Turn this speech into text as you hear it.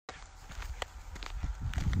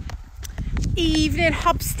Evening,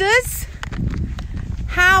 hubsters.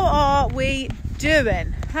 How are we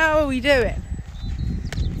doing?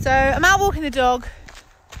 So I'm out walking the dog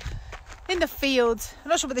in the fields. I'm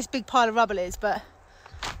not sure what this big pile of rubble is, but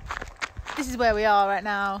this is where we are right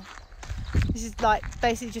now. This is like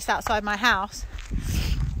basically just outside my house,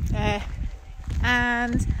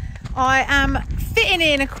 and I am fitting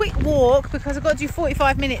in a quick walk because I've got to do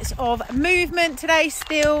 45 minutes of movement today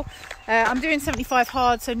still. I'm doing 75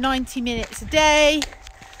 hard, so 90 minutes a day.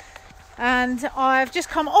 And I've just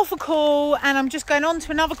come off a call and I'm just going on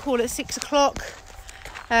to another call at 6 o'clock.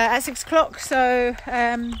 So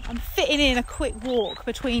I'm fitting in a quick walk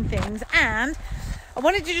between things. And I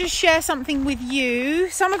wanted to just share something with you.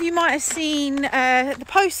 Some of you might have seen the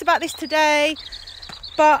posts about this today.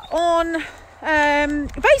 But on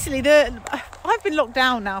basically I've been locked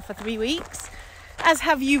down now for 3 weeks, as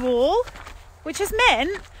have you all, which has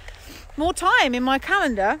meant more time in my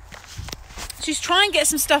calendar to try and get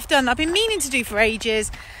some stuff done that I've been meaning to do for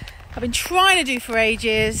ages. I've been trying to do for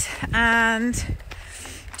ages and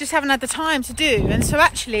just haven't had the time to do. And so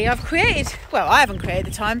actually I haven't created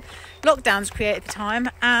the time, lockdown's created the time.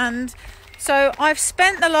 And so I've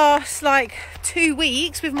spent the last 2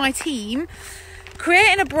 weeks with my team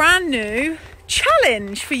creating a brand new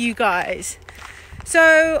challenge for you guys.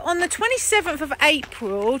 So on the 27th of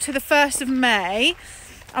April to the 1st of May,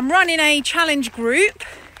 I'm running a challenge group,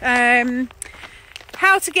 how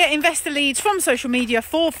to get investor leads from social media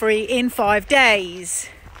for free in 5 days.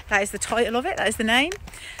 That is the title of it, that is the name.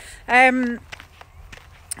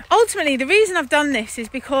 Ultimately, the reason I've done this is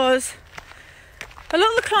because a lot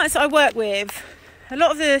of the clients that I work with, a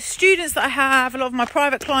lot of the students that I have, a lot of my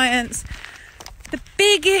private clients, the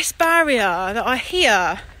biggest barrier that I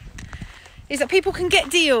hear is that people can get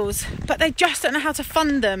deals, but they just don't know how to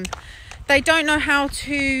fund them. They don't know how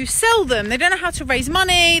to sell them. They don't know how to raise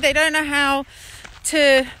money. They don't know how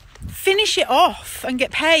to finish it off and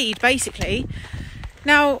get paid, basically.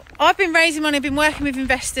 Now, I've been raising money. I've been working with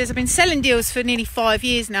investors. I've been selling deals for nearly 5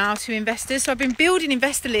 years now to investors. So I've been building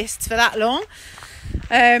investor lists for that long.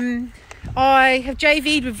 I have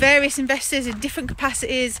JV'd with various investors in different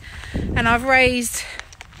capacities, and I've raised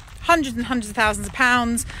hundreds and hundreds of thousands of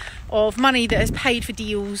pounds of money that has paid for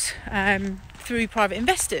deals through private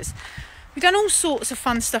investors. We've done all sorts of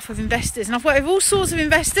fun stuff with investors, and I've worked with all sorts of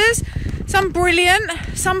investors, some brilliant,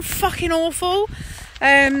 some fucking awful,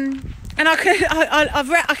 and I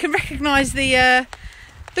can recognise the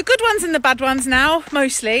good ones and the bad ones now,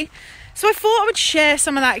 mostly. So I thought I would share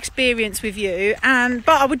some of that experience with you, but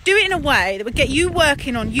I would do it in a way that would get you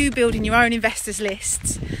working on you building your own investors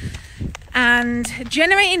lists and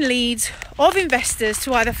generating leads of investors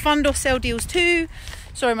to either fund or sell deals to.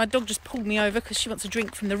 Sorry, my dog just pulled me over because she wants a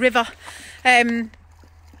drink from the river.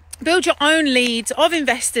 Build your own leads of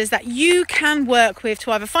investors that you can work with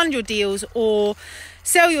to either fund your deals or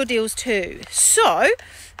sell your deals to. So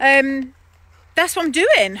that's what I'm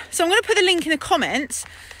doing. So I'm going to put the link in the comments,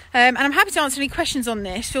 and I'm happy to answer any questions on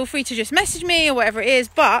this. Feel free to just message me or whatever it is.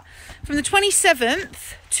 But from the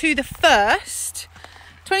 27th to the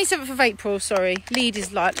 27th of April, lead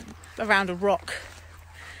is like around a rock.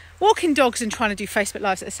 Walking dogs and trying to do Facebook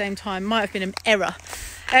Lives at the same time might have been an error.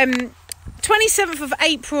 27th of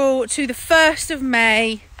April to the 1st of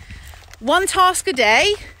May, one task a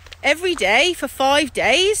day, every day for 5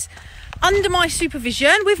 days, under my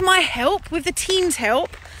supervision, with my help, with the team's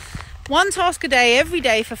help. One task a day, every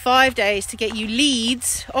day for 5 days to get you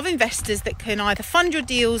leads of investors that can either fund your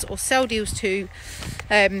deals or sell deals to,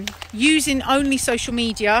 using only social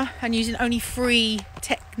media and using only free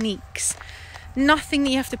techniques. Nothing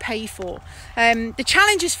that you have to pay for. The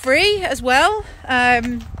challenge is free as well.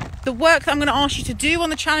 The work that I'm going to ask you to do on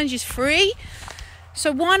the challenge is free.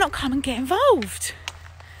 So why not come and get involved?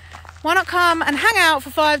 Why not come and hang out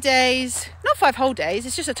for 5 days? Not 5 whole days.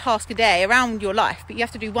 It's just a task a day around your life. But you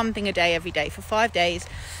have to do one thing a day every day for 5 days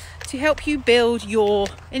to help you build your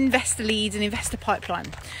investor leads and investor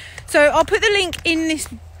pipeline. So I'll put the link in this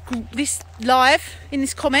live, in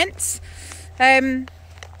this comments.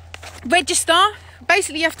 Register.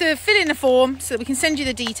 Basically you have to fill in a form so that we can send you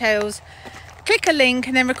the details, click a link,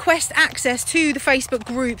 and then request access to the Facebook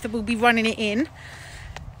group that we'll be running it in.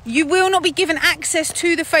 You will not be given access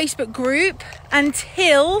to the Facebook group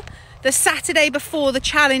until the Saturday before the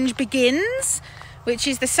challenge begins, which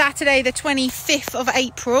is the Saturday the 25th of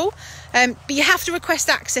April. But you have to request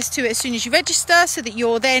access to it as soon as you register, so that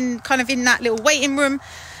you're then kind of in that little waiting room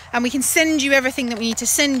and we can send you everything that we need to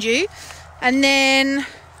send you. And then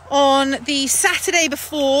on the Saturday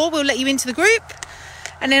before, we'll let you into the group.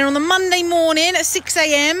 And then on the Monday morning at 6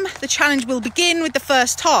 a.m, the challenge will begin with the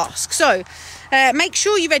first task. So Make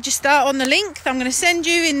sure you register on the link that I'm going to send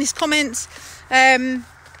you in this comments.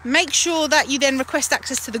 Make sure that you then request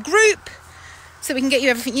access to the group so we can get you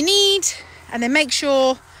everything you need. And then make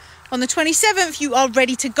sure on the 27th you are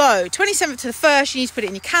ready to go. 27th to the 1st, you need to put it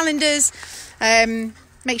in your calendars.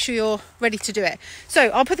 Make sure you're ready to do it. So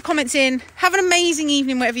I'll put the comments in. Have an amazing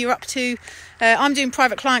evening, whatever you're up to. I'm doing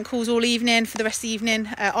private client calls all evening for the rest of the evening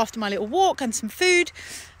after my little walk and some food.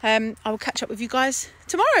 I will catch up with you guys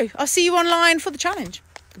tomorrow. I'll see you online for the challenge.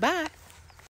 Goodbye.